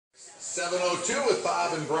7:02 with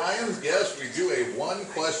Bob and Brian. Yes, we do a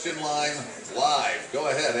one-question line live. Go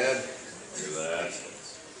ahead, Ed. Look at that.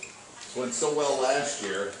 This went so well last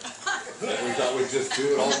year that we thought we'd just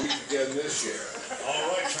do it all week again this year.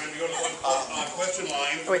 All right, time to go to one question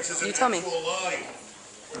line. Wait, this is you an tell me. actual line.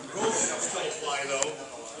 Rules still apply, though.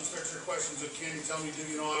 Start your questions. If can you tell me,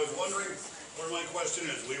 I was wondering where my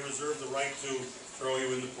question is. We reserve the right to throw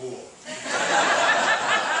you in the pool.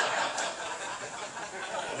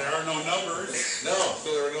 There are no numbers. No,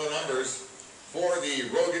 so there are no numbers for the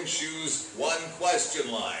Rogan Shoes one question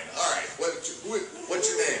line. All right, what's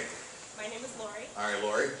your name? My name is Lori. All right,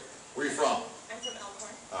 Lori. Where are you from? I'm from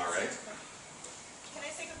Elkhorn. All right. Can I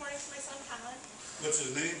say good morning to my son, Colin? What's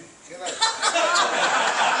his name? I'm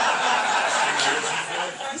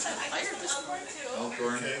from Elkhorn, too.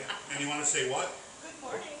 Elkhorn. Okay. And you want to say what? Good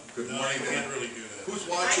morning. Good No, morning. you can't really do that. Who's I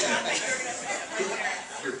watching? thought that you were going to say it. My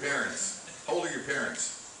parents. Your parents. How old are your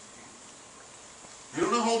parents? You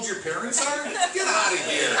don't know how old your parents are? Get out of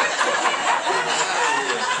here. Get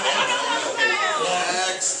out of here.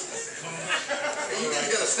 Next. Hey, you guys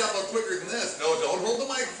got to step up quicker than this. No, don't hold the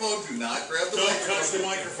microphone. Do not grab the Don't microphone. touch the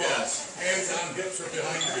microphone. Yes. Hands on hips or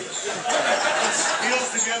behind you. Heels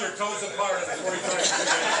together, toes apart at 45 degrees.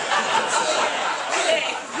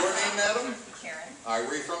 Your name, madam? Karen. All right,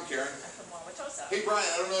 where are you from, Karen? I'm from Wauwatosa. Hey, Brian,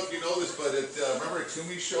 I don't know if you know this, but remember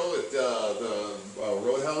Toomey show at the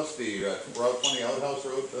Roadhouse, the Route 20 Outhouse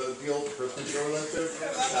Road deal, the Christmas show we went to?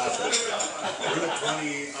 Route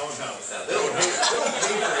 20 outhouse. They don't pay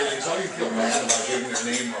for anything, so you feel bad about getting their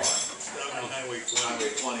name wrong. On Highway 20.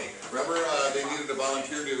 Highway 20. Remember they needed a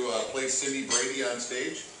volunteer to play Cindy Brady on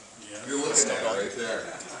stage? Yeah. You're looking at her right there.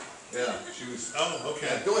 Yeah, she was. Oh, okay.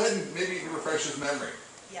 Yeah, go ahead and maybe refresh his memory.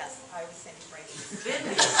 Yes, I was Cindy Brady.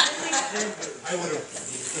 I would have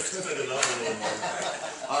sped it up a little more.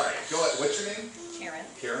 All right, go ahead. What's your name? Karen.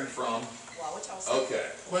 Karen from? Wauwatosa. Okay.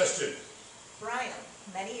 Question. Brian,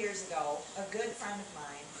 many years ago, a good friend of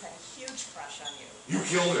mine had a huge crush on you. You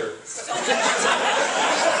killed her. So much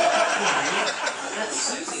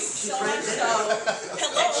so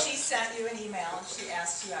that she sent you an email and she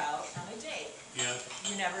asked you out on a date. Yeah.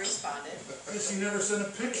 You never responded. Yes, you never sent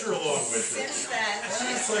a picture along with it. Since then,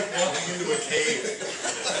 It's like walking into a cave.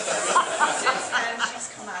 she's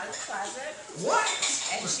come out of the closet. What?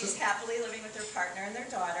 And she's happily living with her partner and their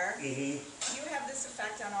daughter. Mm-hmm. You have this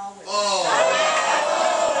effect on all women.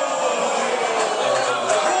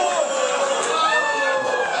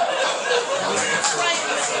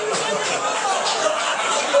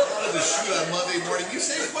 To shoot on Monday morning. You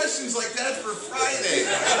say questions like that for Friday.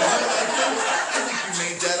 I think you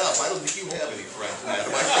made that up. I don't think you have any friends, madam.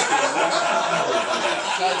 I think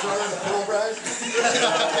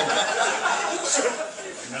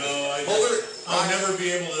No, I'll never be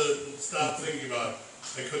able to stop thinking about it.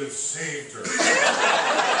 I could have saved her. Go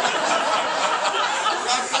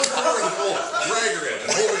forward and we'll drag her in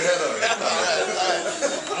and hold her head on it.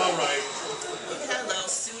 All right. Hello,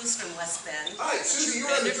 Sue's from West Bend. All right, Susie, you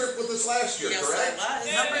were on the trip with us last year, Yes, correct? I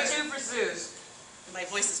was. Number 2 for Suze. My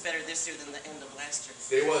voice is better this year than the end of last year.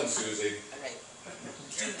 Stay one, Susie. All right.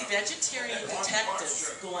 Do vegetarian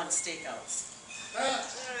detectives go on stakeouts?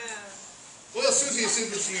 Well, Susie, it's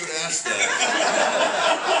interesting you would ask that.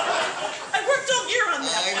 I worked all year on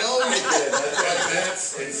that. I know you did.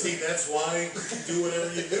 That's why you do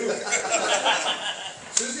whatever you do.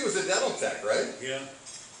 Susie was a dental tech, right? Yeah.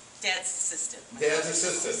 Dad's assistant. Dad's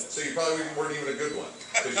assistant. So you probably weren't even a good one.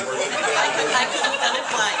 Because you weren't even I could have done it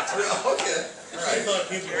blind. Okay. All I right. thought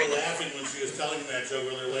people were laughing when she was telling me that joke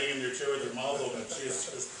when they're laying in their chair with their mouth open. She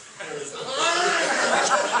was just...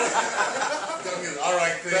 All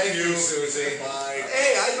right, thank you, Susie. Bye.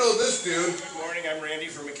 Hey, I know this dude. Good morning, I'm Randy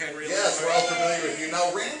from McHenry. Yes, we're all familiar with you.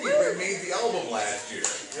 Now, Randy made the album last year.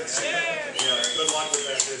 Yeah, good luck with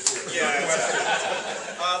that this year.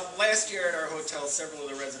 Yeah. Last year at our hotel, several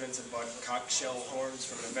of the residents had bought conch shell horns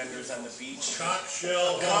from the vendors on the beach. Conch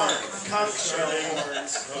shell horns. Conch shell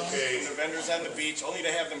horns Okay. from the vendors on the beach, only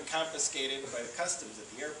to have them confiscated by the customs at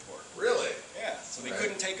the airport. Really? Yeah, so they Right.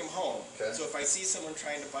 couldn't take them home. Okay. So if I see someone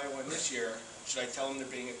trying to buy one this year, should I tell them they're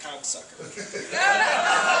being a conch sucker?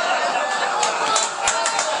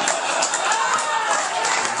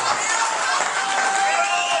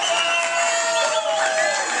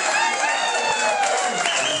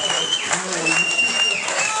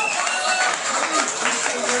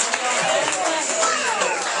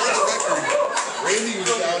 Randy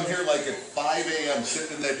was down here like at 5 a.m.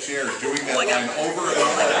 sitting in that chair doing that line over and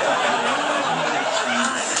over.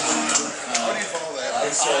 How do you follow that? I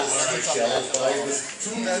saw seashells by the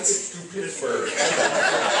stupid bird.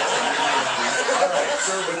 All right.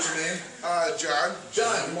 sir, what's your name? John.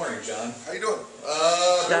 John, good morning, John. How you doing?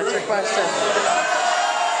 That's your question.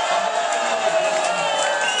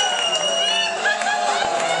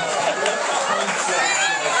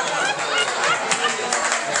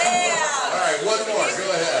 All right, one more. Go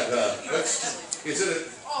ahead. Is it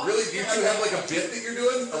really? Do you two have like a bit that you're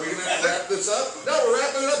doing? Are we gonna have to wrap this up? No, we're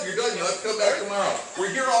wrapping it up. You're done. You'll have to come back tomorrow. We're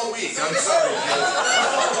here all week. I'm sorry.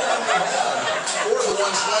 For the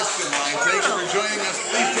one question line, thank you for joining.